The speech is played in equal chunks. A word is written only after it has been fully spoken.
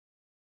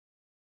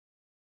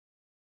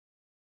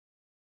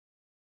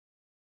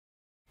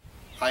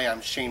Hi,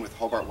 I'm Shane with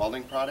Hobart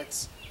Welding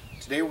Products.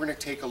 Today we're going to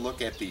take a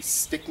look at the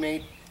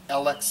Stickmate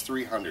LX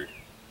 300.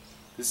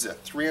 This is a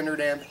 300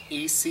 amp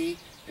AC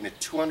and a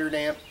 200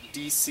 amp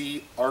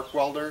DC arc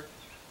welder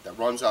that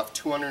runs off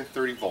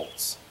 230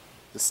 volts.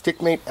 The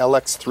Stickmate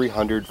LX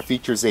 300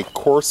 features a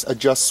coarse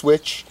adjust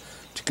switch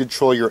to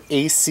control your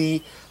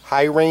AC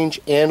high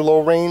range and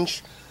low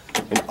range,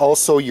 and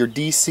also your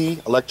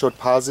DC electrode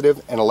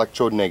positive and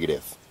electrode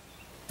negative.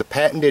 The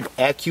patented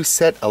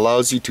AccuSet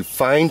allows you to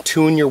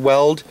fine-tune your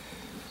weld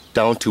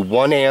down to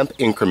 1 amp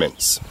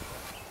increments.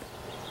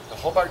 The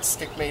Hobart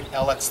Stickmate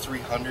LX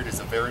 300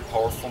 is a very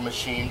powerful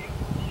machine,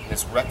 and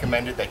it's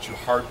recommended that you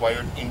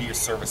hardwire it into your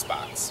service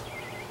box.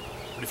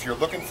 But if you're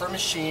looking for a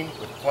machine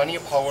with plenty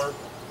of power,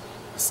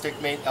 the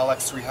Stickmate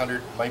LX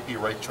 300 might be the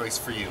right choice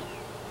for you.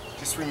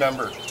 Just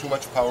remember, too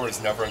much power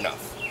is never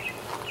enough.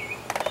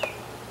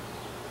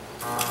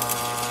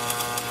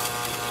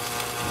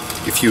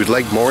 If you would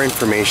like more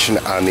information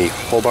on the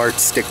Hobart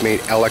Stickmate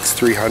LX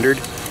 300,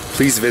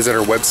 please visit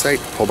our website,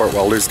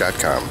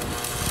 hobartwelders.com.